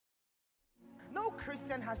No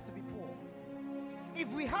Christian has to be poor. If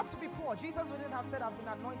we had to be poor, Jesus wouldn't have said, I've been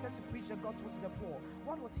anointed to preach the gospel to the poor.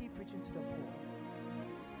 What was he preaching to the poor?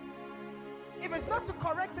 If it's not to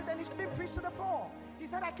correct it, then he shouldn't preach to the poor. He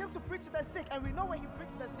said, I came to preach to the sick. And we know when you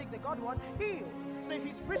preach to the sick, the God word heal. So if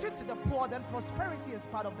he's preaching to the poor, then prosperity is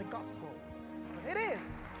part of the gospel. It is.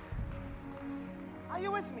 Are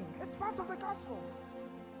you with me? It's part of the gospel.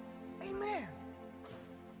 Amen.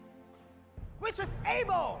 Which is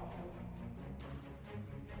able.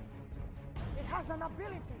 It has an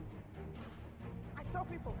ability. I tell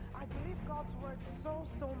people, I believe God's word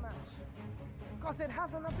so much because it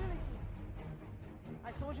has an ability.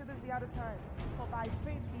 I told you this the other time. For by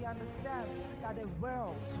faith we understand that the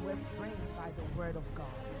worlds were framed by the word of God.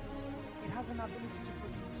 It has an ability to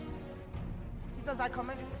produce. He says, I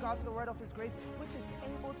commend you to God to the word of his grace, which is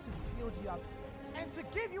able to build you up and to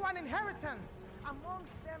give you an inheritance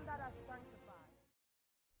amongst them that are sanctified.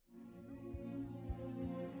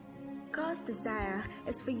 God's desire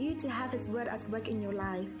is for you to have his word at work in your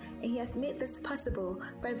life, and he has made this possible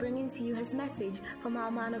by bringing to you his message from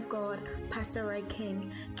our man of God, Pastor Roy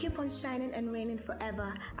King. Keep on shining and reigning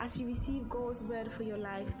forever as you receive God's word for your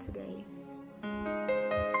life today.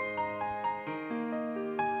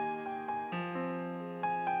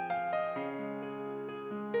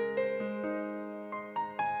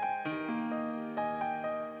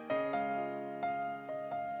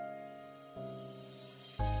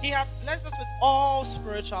 He has blessed us with all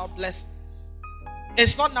spiritual blessings.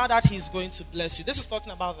 It's not now that he's going to bless you. This is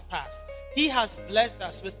talking about the past. He has blessed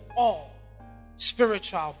us with all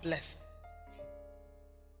spiritual blessings.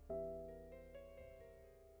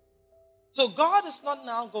 So God is not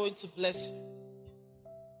now going to bless you.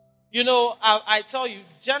 You know, I tell you,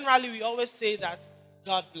 generally we always say that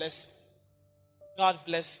God bless you. God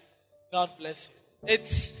bless you. God bless you.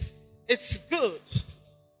 It's good.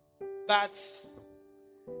 But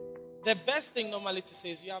the best thing normally to say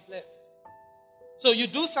is you are blessed. So you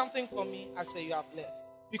do something for me, I say you are blessed.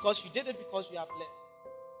 Because you did it because you are blessed.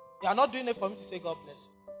 You are not doing it for me to say God bless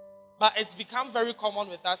you. But it's become very common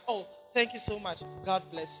with us. Oh, thank you so much. God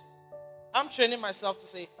bless you. I'm training myself to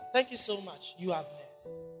say, thank you so much. You are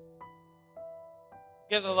blessed.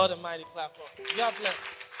 Give the Lord a mighty clap. You are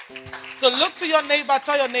blessed. So look to your neighbor,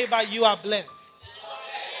 tell your neighbor, you are blessed.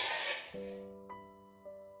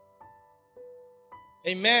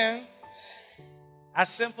 Amen. As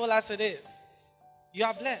simple as it is, you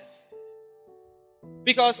are blessed.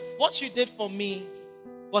 Because what you did for me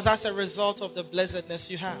was as a result of the blessedness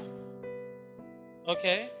you have.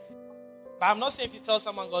 Okay? But I'm not saying if you tell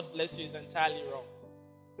someone God bless you is entirely wrong.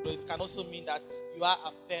 But it can also mean that you are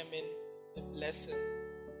affirming the blessing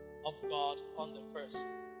of God on the person.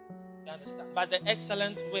 You understand? But the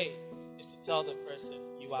excellent way is to tell the person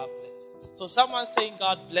you are blessed. So someone saying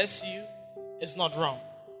God bless you is not wrong.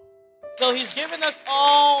 So he's given us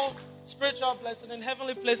all spiritual blessing in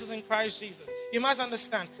heavenly places in Christ Jesus. You must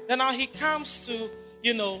understand. Then now he comes to,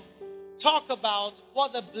 talk about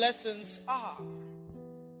what the blessings are.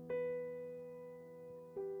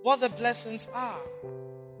 What the blessings are.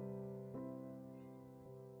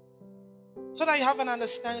 So that you have an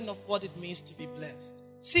understanding of what it means to be blessed.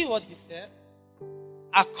 See what he said.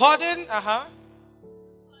 According,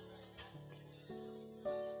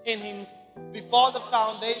 in him before the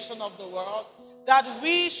foundation of the world, that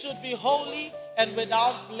we should be holy and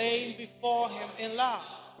without blame before him in love.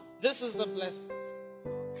 This is the blessing.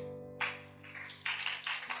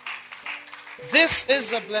 This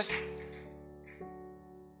is a blessing.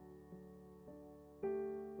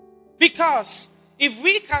 Because if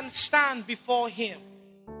we can stand before him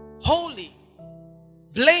holy,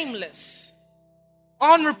 blameless,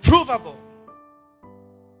 unreprovable,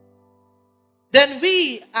 then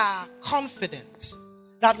we are confident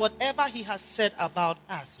that whatever he has said about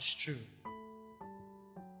us is true.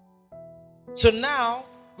 So now,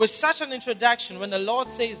 with such an introduction, when the Lord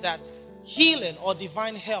says that healing or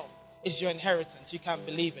divine health is your inheritance, you can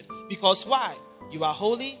believe it. Because why? You are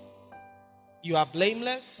holy, you are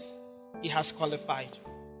blameless, he has qualified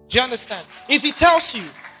you. Do you understand? If he tells you,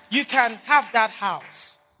 you can have that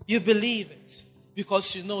house, you believe it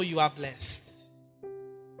because you know you are blessed.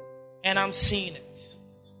 And I'm seeing it.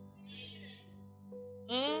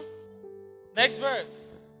 Next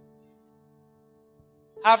verse.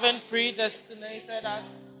 Having predestinated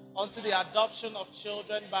us unto the adoption of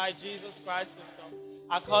children by Jesus Christ himself,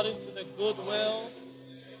 according to the good will.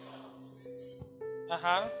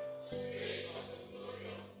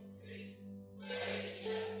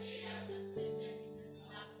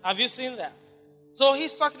 Have you seen that? So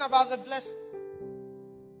he's talking about the blessing.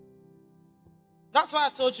 That's why I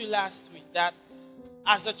told you last week that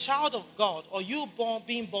as a child of God, or you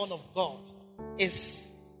being born of God,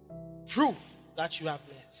 is proof that you are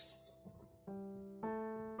blessed.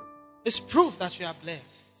 It's proof that you are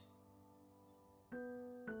blessed.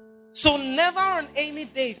 So never on any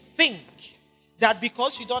day think that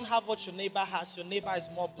because you don't have what your neighbor has, your neighbor is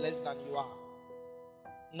more blessed than you are.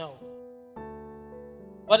 No.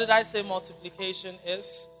 What did I say multiplication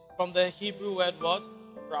is? From the Hebrew word what?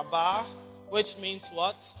 Rabah, which means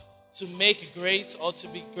what? To make great, or to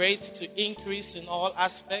be great, to increase in all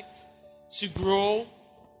aspects, to grow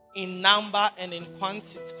in number and in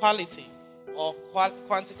quality, or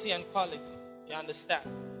quantity and quality. You understand?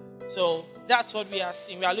 So that's what we are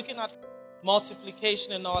seeing. We are looking at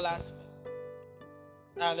multiplication in all aspects.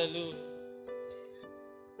 Hallelujah.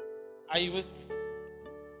 Are you with me?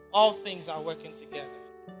 All things are working together.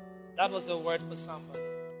 That was a word for somebody.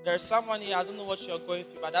 There's someone here, I don't know what you're going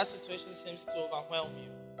through, but that situation seems to overwhelm you.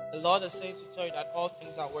 The Lord is saying to tell you that all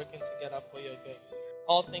things are working together for your good.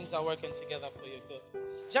 All things are working together for your good.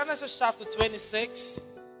 Genesis chapter 26.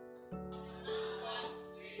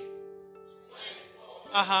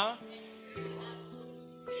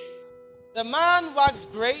 The man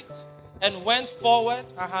waxed great and went forward,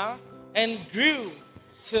 and grew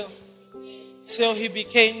till he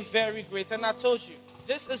became very great. And I told you,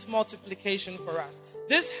 this is multiplication for us.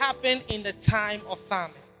 This happened in the time of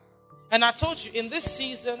famine. And I told you, in this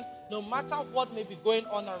season, no matter what may be going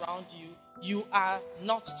on around you, you are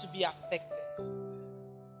not to be affected.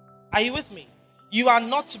 Are you with me? You are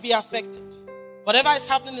not to be affected. Whatever is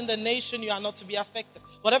happening in the nation, you are not to be affected.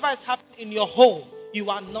 Whatever is happening in your home, you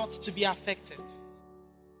are not to be affected.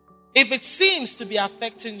 If it seems to be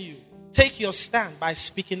affecting you, take your stand by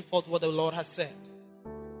speaking forth what the Lord has said.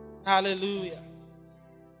 Hallelujah.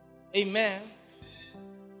 Amen.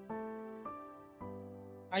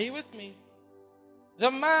 Are you with me? The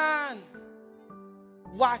man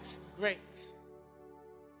waxed great.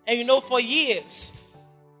 And you know, for years,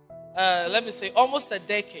 let me say almost a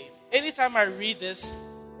decade, anytime I read this,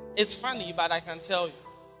 it's funny, but I can tell you.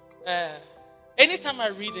 Anytime I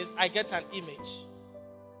read this, I get an image.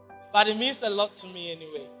 But it means a lot to me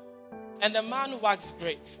anyway. And the man waxed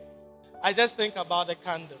great. I just think about the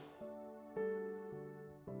candle.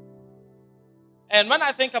 And when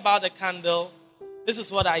I think about the candle, this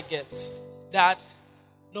is what I get. That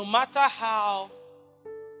no matter how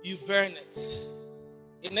you burn it,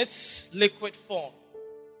 in its liquid form,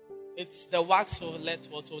 it's the wax will let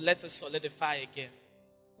it solidify again.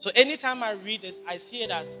 So anytime I read this, I see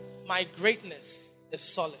it as my greatness is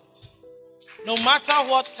solid. No matter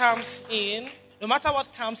what comes in, no matter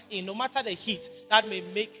the heat that may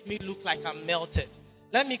make me look like I'm melted,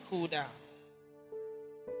 let me cool down.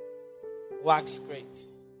 Wax great.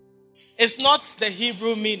 It's not the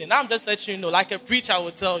Hebrew meaning. I'm just letting you know, like a preacher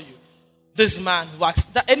will tell you, this man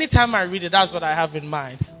waxed. Anytime I read it, that's what I have in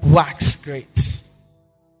mind. Wax great.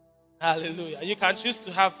 Hallelujah. You can choose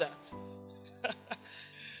to have that.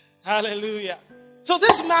 Hallelujah. So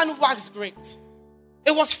this man waxed great.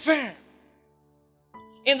 It was fair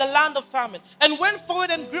in the land of famine, and went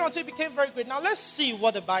forward and grew until it became very great. Now let's see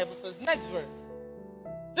what the Bible says. Next verse.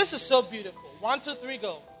 This is so beautiful. 1, 2, 3,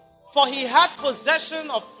 go. For he had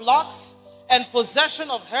possession of flocks and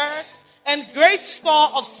possession of herds and great store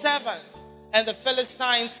of servants, and the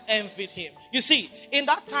Philistines envied him. You see, in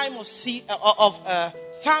that time of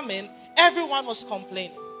famine, everyone was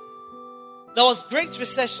complaining. There was great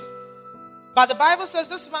recession. But the Bible says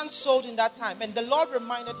this man sowed in that time, and the Lord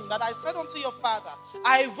reminded him that I said unto your father,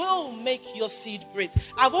 I will make your seed great.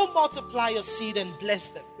 I will multiply your seed and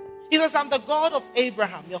bless them. He says, I'm the God of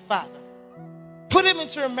Abraham, your father. Put him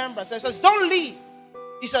into remembrance. He says, don't leave.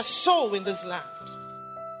 He says, sow in this land.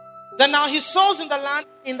 Then now he sows in the land.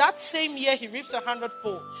 In that same year, he reaps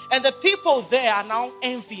 100-fold. And the people there are now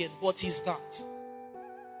envying what he's got.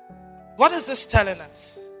 What is this telling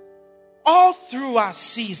us? All through our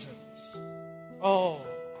seasons.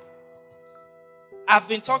 I've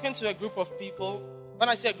been talking to a group of people. When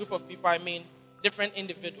I say a group of people, I mean different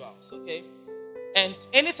individuals, okay? And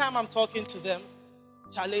anytime I'm talking to them,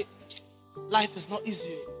 Charlie, life is not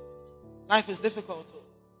easy. Life is difficult.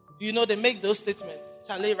 You know, they make those statements.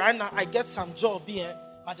 Charlie, right now I get some job here,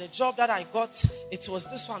 but the job that I got, it was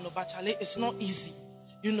this one. But Charlie, it's not easy.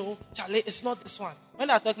 You know, Charlie, it's not this one. When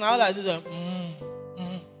I talk now, I just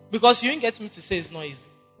because you didn't get me to say it's not easy.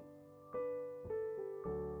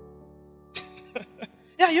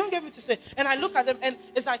 Yeah, you don't get me to say. And I look at them, and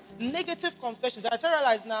it's like negative confessions. I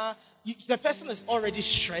realize now, the person is already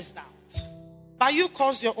stressed out. But you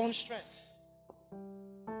cause your own stress.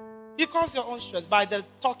 You cause your own stress by the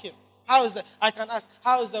talking. How is it? I can ask,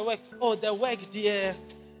 how is the work? Oh, the work, dear.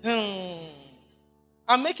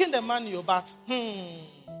 I'm making the money, but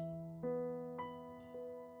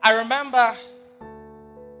I remember,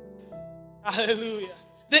 hallelujah.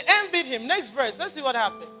 They envied him. Next verse, let's see what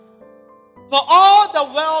happened. For all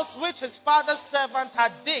the wells which his father's servants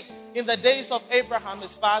had digged in the days of Abraham,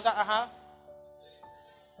 his father,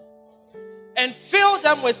 and filled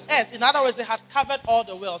them with earth. In other words, they had covered all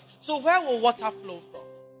the wells. So where will water flow from?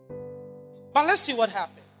 But let's see what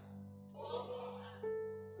happened.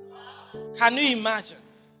 Can you imagine?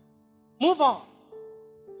 Move on.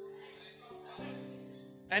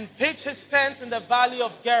 And pitched his tents in the valley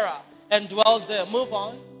of Gerar and dwelled there. Move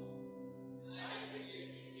on.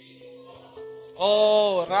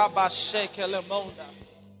 Oh, Rabba Shekelemonda.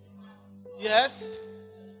 Yes.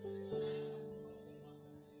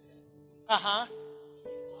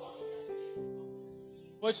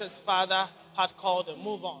 Which his father had called him.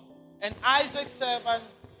 Move on. And Isaac's servant,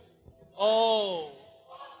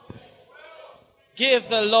 give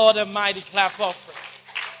the Lord a mighty clap offering.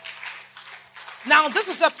 Now, this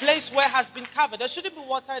is a place where it has been covered. There shouldn't be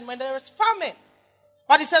water and when there is famine.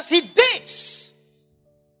 But he says he digs.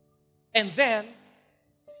 And then,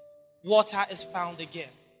 water is found again.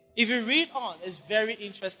 If you read on, it's very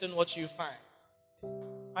interesting what you find.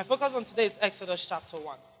 My focus on today is Exodus chapter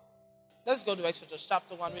 1. Let's go to Exodus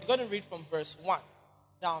chapter 1. We're going to read from verse 1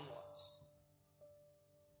 downwards.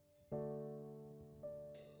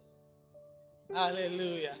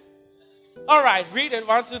 Hallelujah. All right, read it.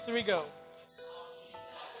 1, 2, 3, go.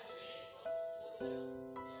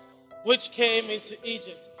 Which came into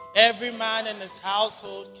Egypt. Every man in his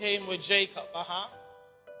household came with Jacob.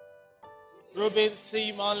 Reuben,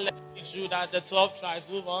 Simeon, Levi, Judah, the 12 tribes.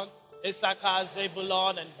 Move on. Issachar,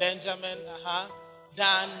 Zebulun, and Benjamin.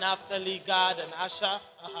 Dan, Naphtali, Gad, and Asher.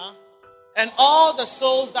 And all the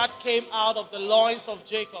souls that came out of the loins of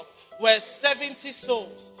Jacob were 70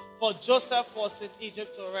 souls, for Joseph was in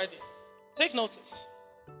Egypt already. Take notice.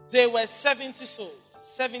 There were 70 souls,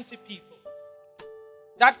 70 people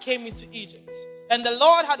that came into Egypt. And the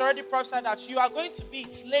Lord had already prophesied that you are going to be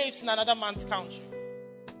slaves in another man's country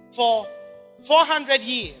for 400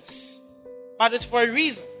 years. But it's for a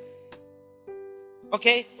reason.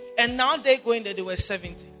 Okay? And now they're going there, they were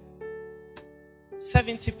 70.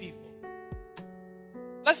 70 people.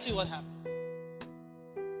 Let's see what happened.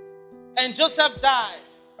 And Joseph died,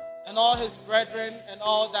 and all his brethren, and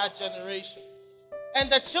all that generation.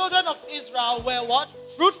 And the children of Israel were what?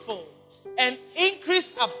 Fruitful, and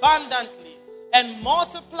increased abundantly, and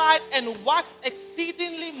multiplied, and waxed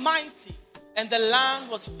exceedingly mighty. And the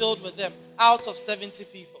land was filled with them, out of 70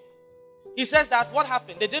 people. He says that what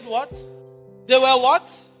happened? They did what? They were what?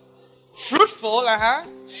 Fruitful,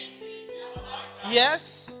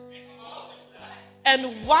 yes.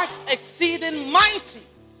 And waxed exceeding mighty.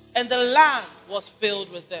 And the land was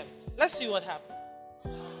filled with them. Let's see what happened.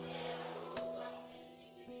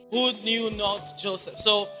 Who knew not Joseph?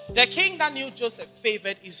 So the king that knew Joseph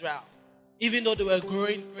favored Israel. Even though they were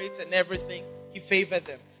growing great and everything, he favored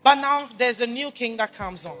them. But now there's a new king that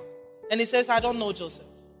comes on. And he says, I don't know Joseph.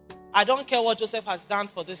 I don't care what Joseph has done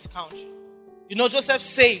for this country. You know, Joseph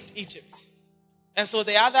saved Egypt. And so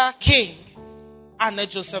the other king honored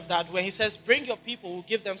Joseph that way. He says, bring your people, we'll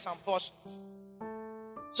give them some portions.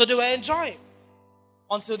 So they were enjoying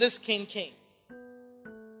until this king came.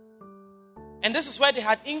 And this is where they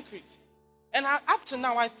had increased. And up to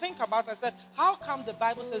now, I think about it, I said, how come the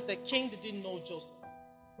Bible says the king didn't know Joseph?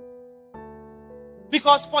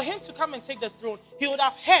 Because for him to come and take the throne, he would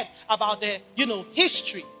have heard about the,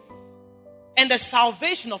 history and the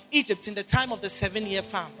salvation of Egypt in the time of the 7-year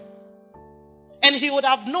famine. And he would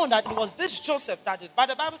have known that it was this Joseph that did. But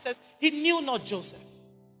the Bible says he knew not Joseph.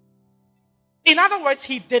 In other words,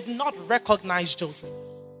 he did not recognize Joseph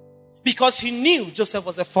because he knew Joseph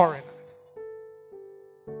was a foreigner.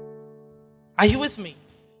 Are you with me?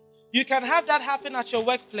 You can have that happen at your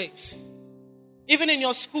workplace, even in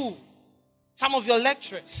your school, some of your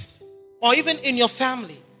lecturers, or even in your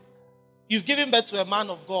family. You've given birth to a man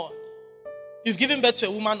of God. You've given birth to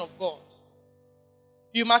a woman of God.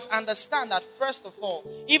 You must understand that first of all,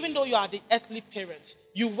 even though you are the earthly parent,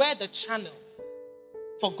 you were the channel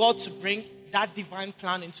for God to bring that divine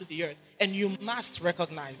plan into the earth. And you must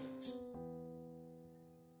recognize it.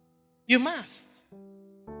 You must.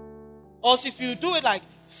 Also, if you do it like,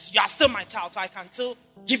 you are still my child, so I can still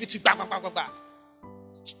give it to you.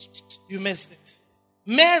 You missed it.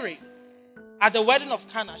 Mary, at the wedding of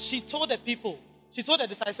Cana, she told the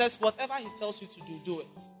disciples, whatever he tells you to do, do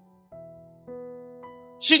it.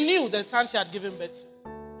 She knew the son she had given birth to.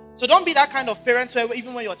 So don't be that kind of parent where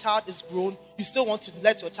even when your child is grown, you still want to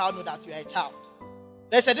let your child know that you are a child.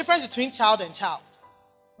 There's a difference between child and child.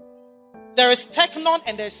 There is teknon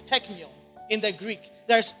and there is teknion in the Greek.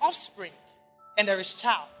 There is offspring and there is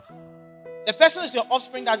child. The person is your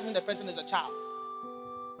offspring doesn't mean the person is a child.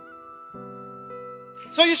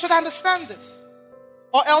 So you should understand this.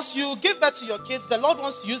 Or else you give birth to your kids, the Lord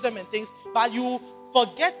wants to use them in things, but you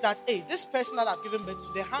forget that, hey, this person that I've given birth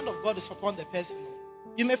to, the hand of God is upon the person.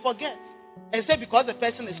 You may forget and say because the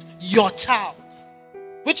person is your child,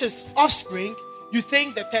 which is offspring, you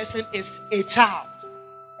think the person is a child.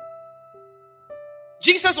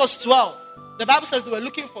 Jesus was 12. The Bible says they were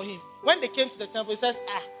looking for him. When they came to the temple, he says,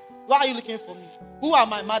 why are you looking for me? Who are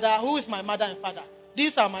my mother? Who is my mother and father?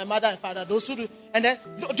 These are my mother and father. Those who do. And then,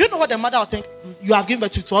 do you know what the mother will think? You have given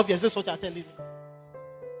birth to 12 years. This is what you are telling me.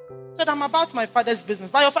 He said, I'm about my father's business.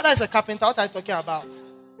 But your father is a carpenter. What are you talking about?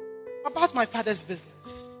 About my father's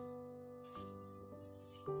business.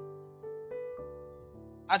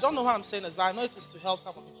 I don't know why I'm saying this, but I know it is to help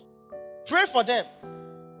some of you. Pray for them.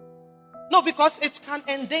 No, because it can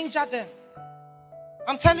endanger them.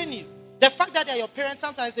 I'm telling you. The fact that they are your parents,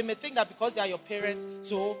 sometimes they may think that because they are your parents,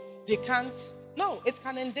 so they can't. No, it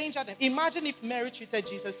can endanger them. Imagine if Mary treated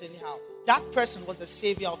Jesus anyhow. That person was the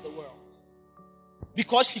savior of the world.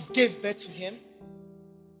 Because she gave birth to him.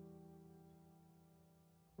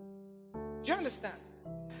 Do you understand?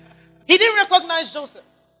 He didn't recognize Joseph.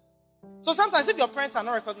 So sometimes if your parents are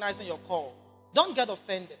not recognizing your call, don't get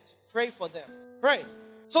offended. Pray for them. Pray.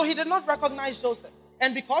 So he did not recognize Joseph.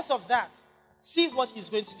 And because of that, see what he's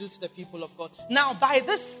going to do to the people of God. Now, by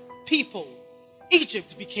this people,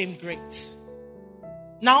 Egypt became great.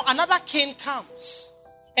 Now, another king comes.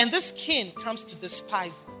 And this king comes to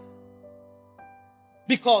despise them.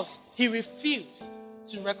 Because he refused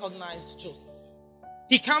to recognize Joseph.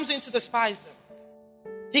 He comes in to despise them.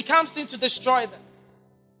 He comes in to destroy them.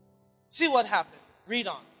 See what happened. Read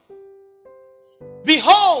on.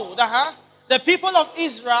 Behold, the people of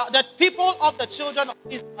Israel, the people of the children of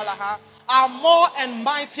Israel are more and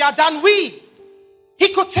mightier than we.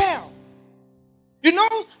 He could tell. You know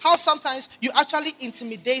how sometimes you actually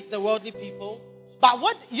intimidate the worldly people? But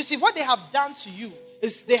what they have done to you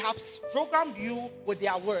is they have programmed you with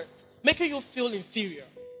their words, making you feel inferior.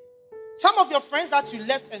 Some of your friends that you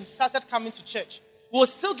left and started coming to church will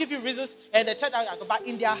still give you reasons and the church that you go, but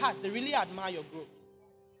in their heart, they really admire your growth.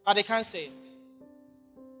 But they can't say it.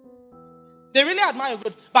 They really admire your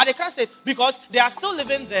growth, but they can't say it because they are still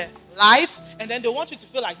living their life and then they want you to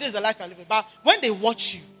feel like this is the life you're living. But when they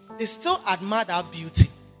watch you, they still admire that beauty.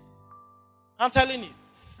 I'm telling you.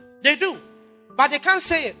 They do. But they can't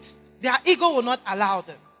say it. Their ego will not allow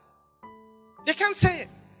them. They can't say it.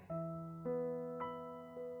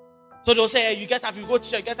 So they'll say, hey, you get up, you go to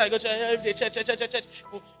church, get up, you go to church, every day, church.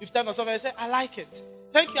 If time or something, I say, I like it.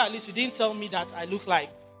 Thank you, at least you didn't tell me that I look like.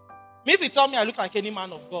 If you tell me I look like any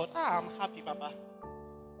man of God, I'm happy, Papa.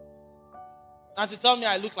 And to tell me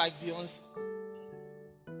I look like Beyonce.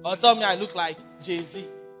 Or tell me I look like Jay-Z.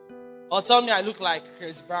 Or tell me I look like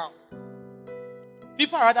Chris Brown.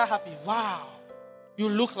 People are rather happy. Wow, you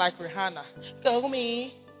look like Rihanna. Go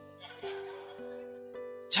me.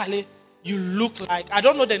 Charlie, you look like, I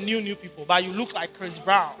don't know the new people, but you look like Chris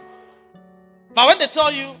Brown. But when they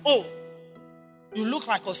tell you, oh, you look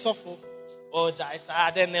like Osofo. Oh, Jais,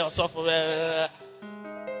 I didn't know Osofo.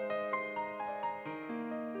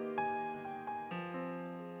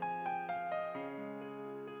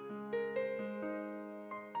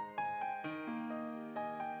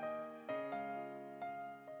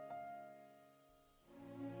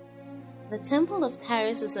 The Temple of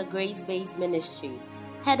Charis is a grace-based ministry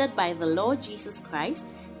headed by the Lord Jesus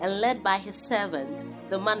Christ and led by his servant,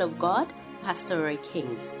 the man of God, Pastor Roy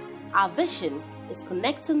King. Our vision is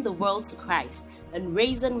connecting the world to Christ and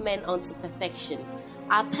raising men unto perfection.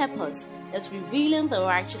 Our purpose is revealing the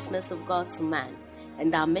righteousness of God to man,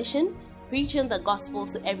 and our mission, preaching the gospel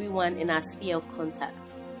to everyone in our sphere of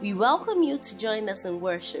contact. We welcome you to join us in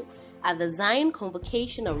worship at the Zion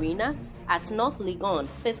Convocation Arena at North Legon,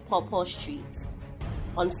 5th Pawpaw Street.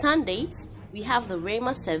 On Sundays, we have the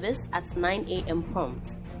Rhema service at 9 a.m.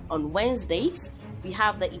 prompt. On Wednesdays, we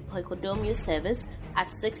have the Ipoikodomio service at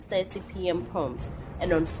 6:30 p.m. prompt.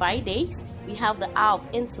 And on Fridays, we have the Hour of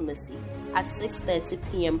Intimacy at 6:30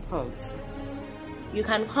 p.m. prompt. You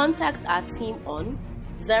can contact our team on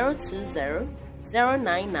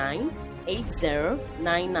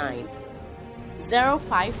 020-099-8099,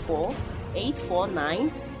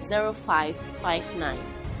 054-849-0559,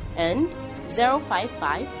 and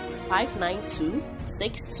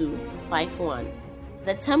 055-592-6251.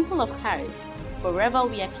 The Temple of Charis, forever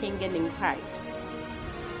we are kinging in Christ.